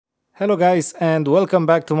Hello guys and welcome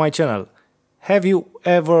back to my channel. Have you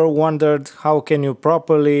ever wondered how can you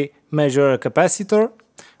properly measure a capacitor?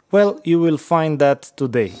 Well, you will find that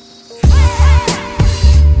today.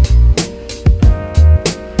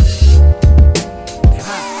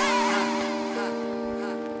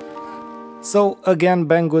 So again,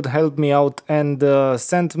 Banggood helped me out and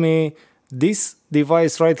sent me this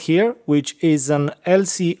device right here, which is an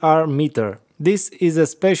LCR meter. This is a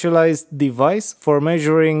specialized device for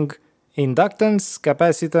measuring inductance,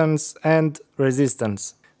 capacitance and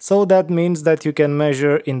resistance. So that means that you can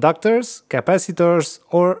measure inductors, capacitors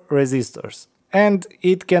or resistors. And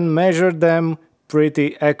it can measure them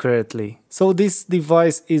pretty accurately. So this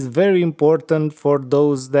device is very important for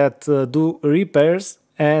those that do repairs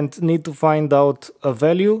and need to find out a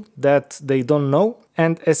value that they don't know,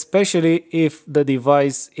 and especially if the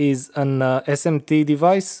device is an SMT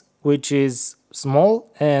device, which is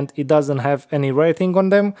small and it doesn't have any rating on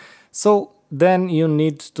them. So then you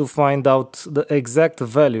need to find out the exact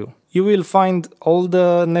value. You will find all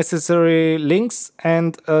the necessary links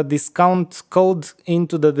and a discount code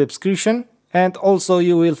into the description. And also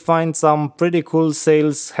you will find some pretty cool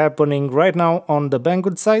sales happening right now on the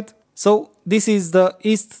Banggood site. So this is the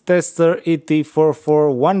EastTester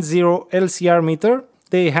ET4410 LCR meter.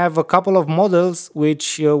 They have a couple of models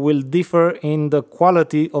which will differ in the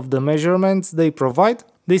quality of the measurements they provide.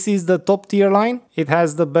 This is the top tier line. It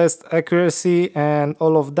has the best accuracy and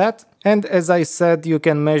all of that. And as I said, you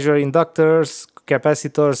can measure inductors,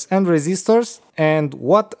 capacitors and resistors. And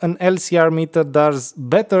what an LCR meter does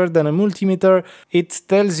better than a multimeter, it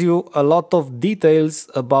tells you a lot of details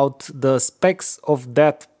about the specs of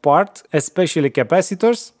that part, especially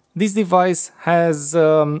capacitors. This device has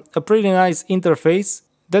a pretty nice interface.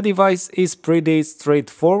 The device is pretty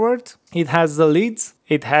straightforward. It has the leads.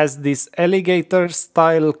 It has these alligator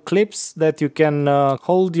style clips that you can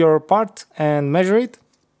hold your part and measure it.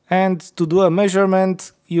 And to do a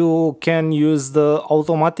measurement, you can use the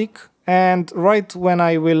automatic. And right when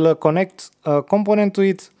I will connect a component to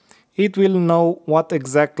it, it will know what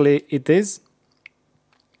exactly it is.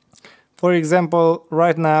 For example,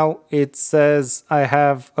 right now it says I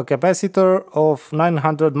have a capacitor of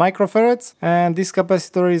 900 microfarads and this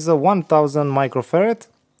capacitor is a 1000 microfarad.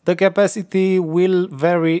 The capacity will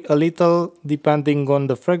vary a little depending on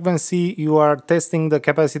the frequency you are testing the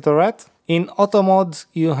capacitor at. In auto mode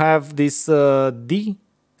you have this D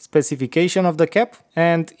specification of the cap,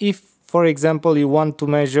 and if for example you want to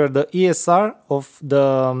measure the ESR of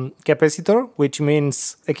the capacitor, which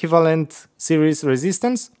means equivalent series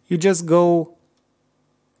resistance, you just go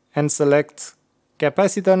and select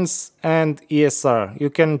capacitance and ESR. You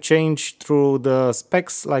can change through the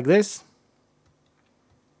specs like this.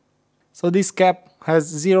 So this cap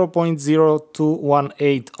has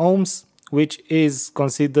 0.0218 ohms, which is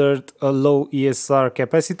considered a low ESR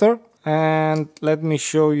capacitor. And let me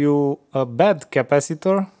show you a bad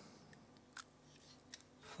capacitor.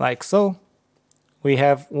 Like so. We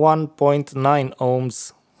have 1.9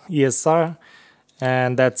 ohms ESR,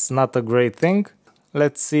 and that's not a great thing.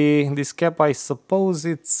 Let's see this cap. I suppose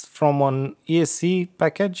it's from an ESC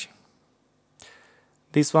package.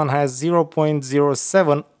 This one has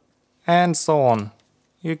 0.07 and so on.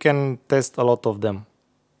 You can test a lot of them.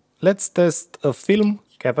 Let's test a film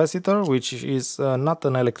capacitor, which is not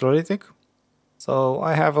an electrolytic. So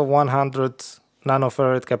I have a 100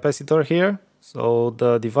 nanofarad capacitor here. So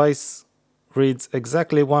the device reads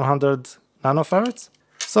exactly 100 nanofarads.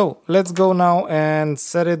 So let's go now and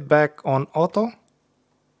set it back on auto.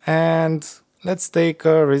 And let's take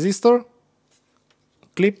a resistor,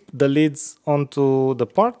 clip the leads onto the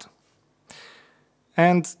part.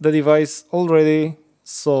 And the device already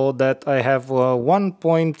saw that I have a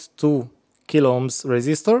 1.2 kilo ohms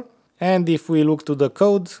resistor. And if we look to the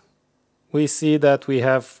code, we see that we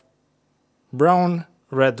have brown,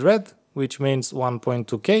 red, red, which means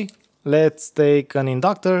 1.2K. Let's take an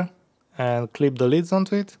inductor and clip the leads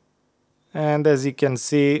onto it. And as you can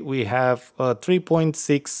see, we have a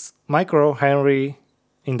 3.6 microhenry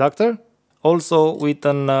inductor. Also with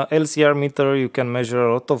an LCR meter you can measure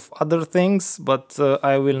a lot of other things, but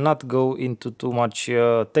I will not go into too much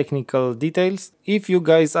technical details. If you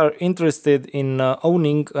guys are interested in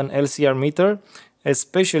owning an LCR meter,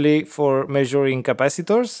 especially for measuring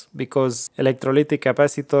capacitors, because electrolytic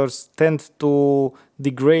capacitors tend to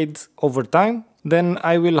degrade over time, then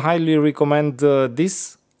I will highly recommend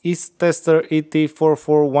this EastTester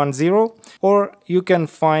ET4410, or you can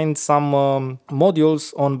find some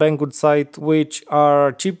modules on Banggood site which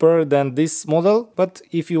are cheaper than this model. But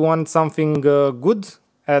if you want something good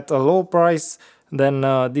at a low price, then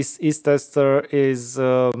this EastTester is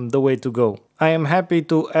the way to go. I am happy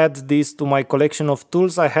to add this to my collection of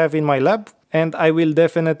tools I have in my lab, and I will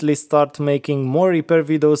definitely start making more repair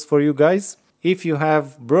videos for you guys. If you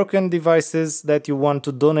have broken devices that you want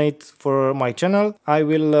to donate for my channel, I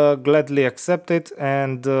will gladly accept it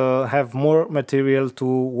and have more material to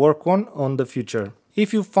work on the future.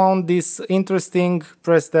 If you found this interesting,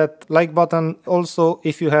 press that like button. Also,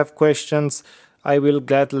 if you have questions, I will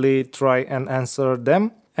gladly try and answer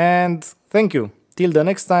them. And thank you. Till the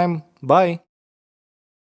next time, bye!